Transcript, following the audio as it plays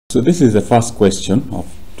So this is the first question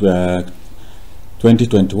of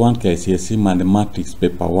 2021 KCSE Mathematics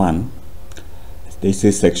Paper 1. This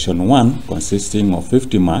is section 1 consisting of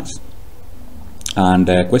 50 marks. And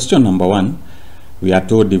question number 1, we are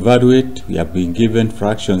told evaluate. We have been given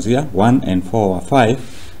fractions here, 1 and 4 over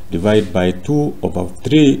 5, divide by 2 over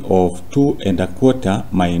 3 of 2 and a quarter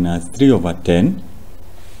minus 3 over 10.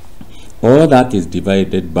 All that is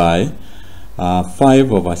divided by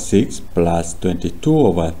 5 over 6 plus 22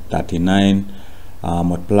 over 39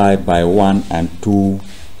 multiplied by 1 and 2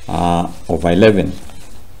 over 11.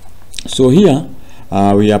 So here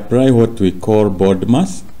we apply what we call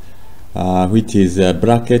BODMAS, which is a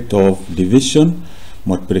bracket of division,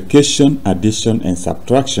 multiplication, addition and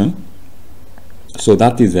subtraction. So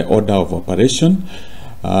that is the order of operation.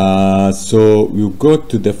 So you go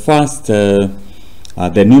to the first the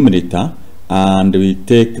numerator, and we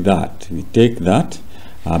take that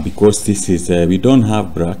because this is we don't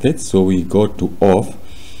have brackets, so we go to off.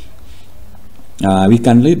 We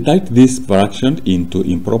can write this fraction into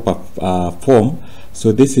improper form.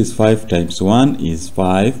 So this is 5 times 1 is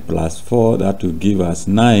 5 plus 4, that will give us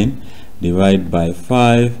 9. Divide by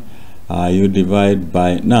 5, you divide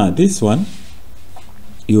by, now this one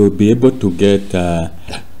you will be able to get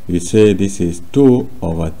you say this is 2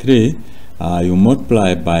 over 3, you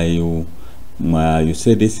multiply by you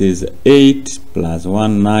say this is 8 plus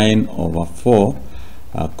 1, 9 over 4,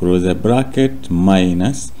 close the bracket,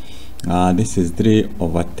 minus this is 3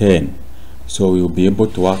 over 10. So we will be able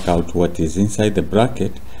to work out what is inside the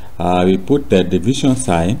bracket. We put the division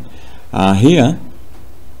sign here.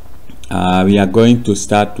 We are going to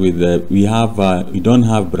start with we don't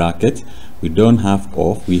have bracket, we don't have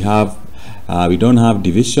off, we don't have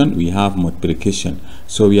division, we have multiplication.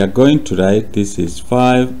 So we are going to write this is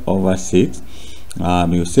 5 over 6,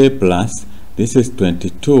 you say plus, this is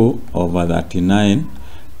 22 over 39,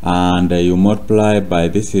 and you multiply by,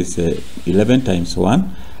 this is 11 times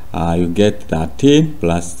 1, you get 13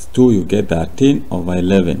 plus 2, you get 13 over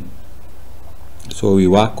 11. So we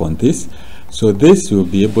work on this. So this will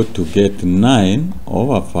be able to get 9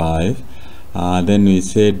 over 5. Then we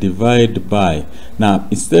say divide by. Now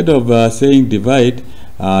instead of saying divide,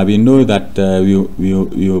 we know that you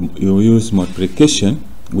use multiplication.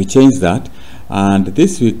 We change that, and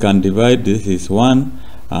this we can divide. This is 1,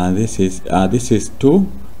 and this is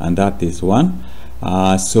 2, and that is 1.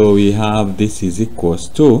 So we have this is equals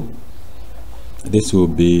to, this will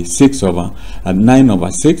be 9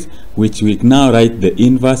 over 6, which we now write the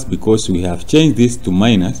inverse because we have changed this to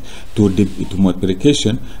minus to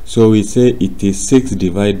multiplication. So we say it is 6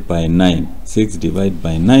 divided by 9. 6 divided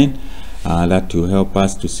by 9. That will help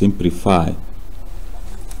us to simplify.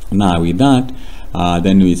 Now with that,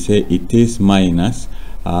 then we say it is minus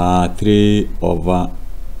 3 over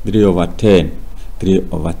 10. 3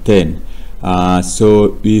 over 10.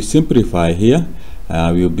 So we simplify here.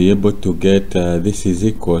 We'll be able to get this is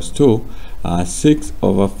equals to 6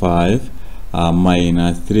 over 5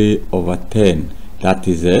 minus 3 over 10. That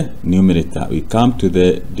is a numerator. We come to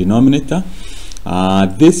the denominator.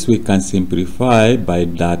 This we can simplify. By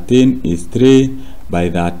 13 is 3, by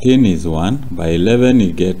 13 is 1, by 11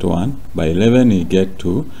 you get 1, by 11 you get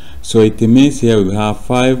 2. So it means here we have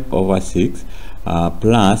 5 over 6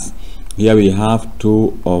 plus here we have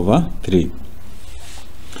 2 over 3.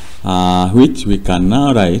 Which we can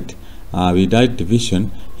now write without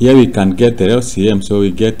division. Here we can get the LCM, so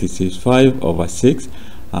we get this is 5 over 6.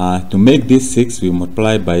 To make this 6, we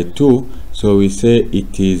multiply by 2, so we say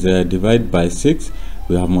it is divided by 6.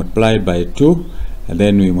 We have multiplied by 2, and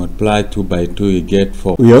then we multiply 2 by 2, we get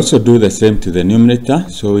 4. We also do the same to the numerator,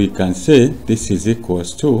 so we can say this is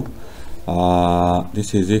equals to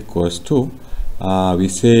we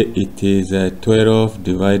say it is 12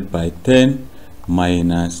 divided by 10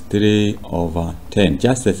 minus 3 over 10.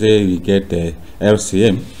 Just as say we get the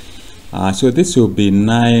LCM. So this will be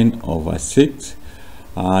 9 over 6.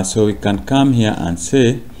 So we can come here and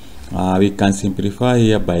say we can simplify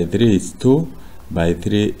here. By 3 is 2, by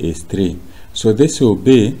 3 is 3. So this will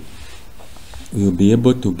be, we'll be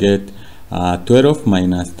able to get 12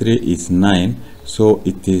 minus 3 is 9. So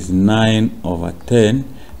it is 9 over 10.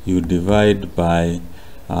 You divide by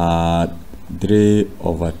 3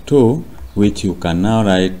 over 2, which you can now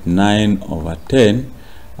write 9 over 10,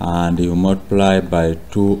 and you multiply by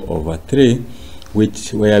 2 over 3,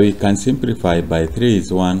 which where we can simplify. By 3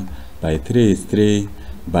 is 1, by 3 is 3,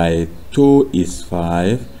 by 2 is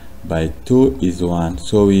 5, by 2 is 1.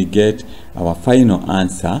 So we get our final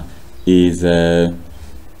answer is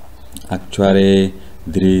actually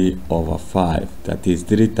 3 over 5. That is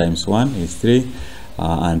 3 times 1 is 3.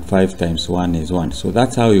 and 5 times 1 is 1. So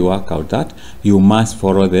that's how you work out that. You must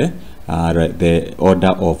follow the order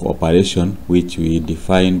of operation which we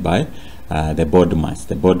define by the BODMAS.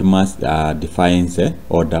 The BODMAS defines the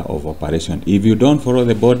order of operation. If you don't follow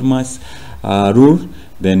the BODMAS rule,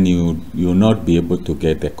 then you will not be able to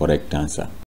get the correct answer.